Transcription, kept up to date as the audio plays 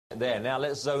There. Now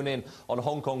let's zone in on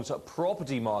Hong Kong's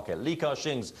property market.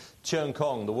 Ka-shing's Cheung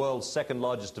Kong, the world's second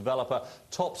largest developer,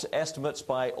 tops estimates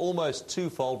by almost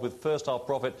twofold, with first half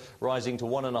profit rising to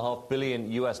 $1.5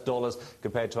 billion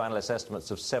compared to analyst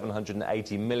estimates of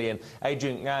 780 million.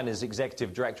 Adrian Ngan is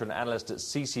executive director and analyst at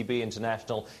CCB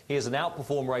International. He has an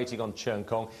outperform rating on Cheung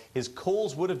Kong. His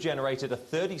calls would have generated a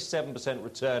 37%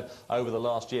 return over the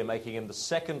last year, making him the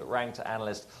second ranked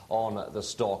analyst on the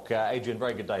stock. Adrian,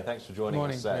 very good day. Thanks for joining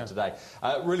us today.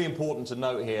 Really important to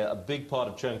note here, a big part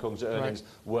of Cheung Kong's earnings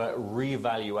were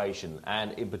revaluation,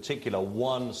 and in particular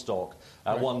one stock,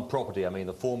 one property,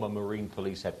 the former Marine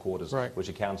Police headquarters, which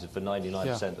accounted for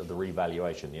 99% of the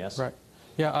revaluation, yes? Right.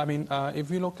 Yeah, if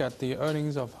you look at the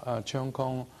earnings of Cheung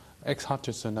Kong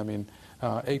ex-Hutchison,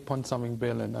 8-point-something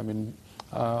billion,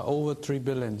 over 3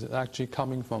 billion is actually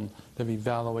coming from the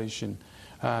revaluation.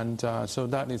 And so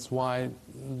that is why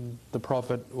the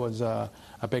profit was a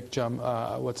big jump.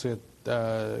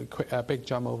 A big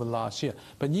jump over last year.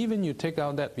 But even you take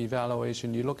out that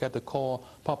revaluation, you look at the core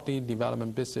property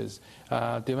development business.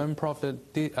 Development profit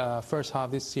first half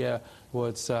this year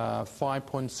was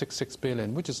 5.66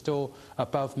 billion, which is still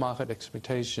above market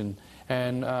expectation.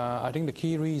 And I think the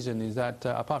key reason is that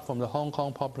apart from the Hong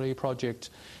Kong property project,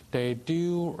 they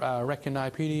do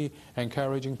recognize pretty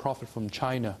encouraging profit from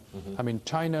China.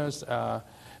 China's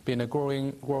been a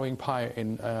growing pie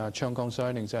in Cheung Kong's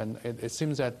earnings, and it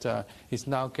seems that it's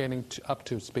now getting up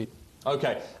to speed.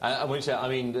 Okay, and when you say,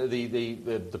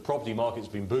 the property market's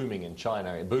been booming in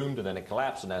China. It boomed and then it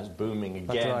collapsed, and now it's booming again.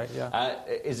 That's right, yeah.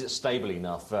 Is it stable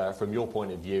enough from your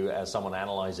point of view as someone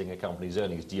analysing a company's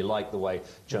earnings? Do you like the way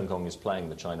Cheung Kong is playing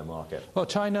the China market? Well,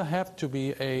 China have to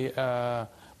be a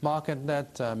market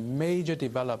that major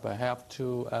developer have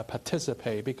to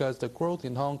participate, because the growth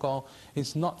in Hong Kong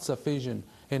is not sufficient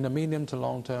in the medium to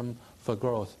long term for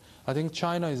growth. I think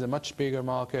China is a much bigger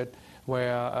market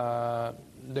where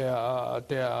there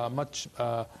are much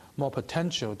more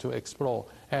potential to explore.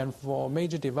 And for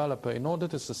major developer, in order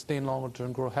to sustain longer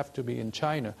term growth, have to be in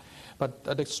China. But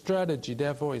the strategy,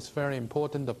 therefore, is very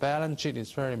important. The balance sheet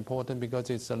is very important because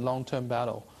it's a long-term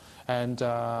battle. And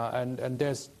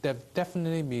there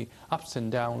definitely be ups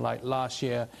and downs like last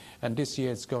year, and this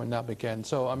year it's going up again.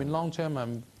 So long term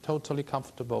I'm totally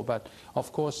comfortable, but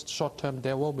of course short term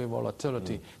there will be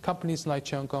volatility. Companies like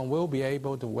Cheung Kong will be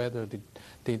able to weather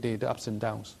the ups and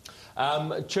downs.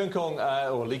 Cheung Kong,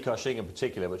 or Ka-shing in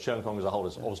particular, but Cheung Kong as a whole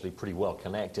is obviously pretty well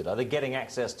connected. Are they getting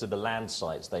access to the land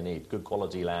sites they need, good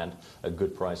quality land at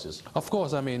good prices? Of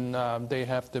course, they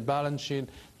have the balance sheet,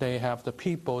 they have the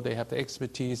people, they have the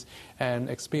expertise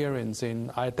and experience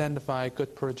in identify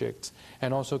good projects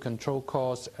and also control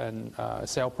costs and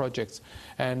sell projects.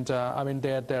 And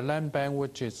their land bank,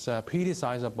 which is pretty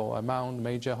sizable among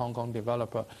major Hong Kong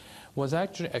developer, was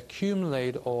actually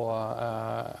accumulated or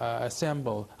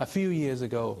assembled a few years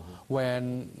ago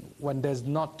when there's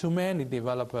not too many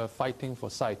developers fighting for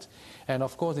sites. And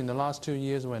of course, in the last 2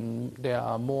 years, when there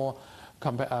are more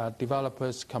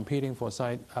developers competing for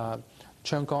site,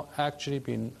 Cheung Kong actually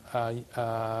been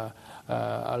a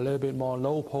little bit more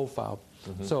low profile.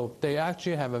 So they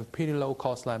actually have a pretty low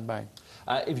cost land bank.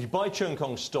 If you buy Cheung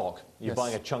Kong stock, you're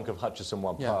buying a chunk of Hutchison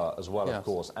One Power as well, of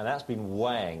course, and that's been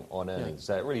weighing on earnings,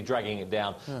 really dragging it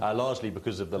down, largely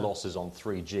because of the losses on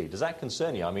 3G. Does that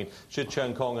concern you? Should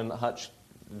Cheung Kong and Hutch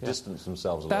distance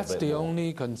themselves a little bit more? That's the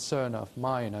only concern of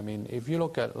mine. If you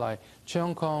look at like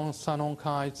Cheung Kong, Sun Hung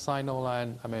Kai,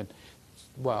 Sinoland,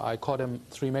 well, I call them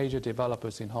three major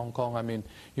developers in Hong Kong.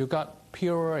 You got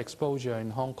pure exposure in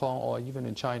Hong Kong or even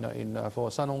in China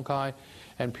for Sun Hung Kai,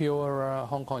 and pure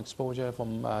Hong Kong exposure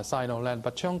from Sinoland.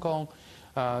 But Cheung Kong,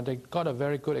 they got a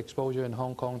very good exposure in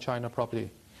Hong Kong, China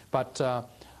property. But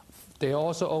they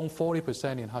also own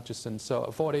 40% in Hutchison, so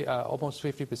almost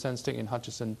 50% stake in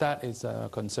Hutchison. That is a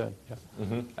concern.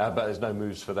 But there's no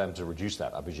moves for them to reduce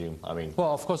that, I presume.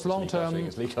 Well, of course, long term,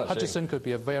 Hutchison could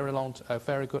be a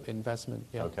very good investment.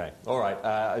 Okay, all right.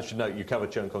 I should note you cover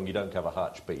Cheung Kong, you don't cover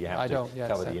Hutch, but you have to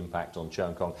cover the impact on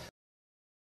Cheung Kong.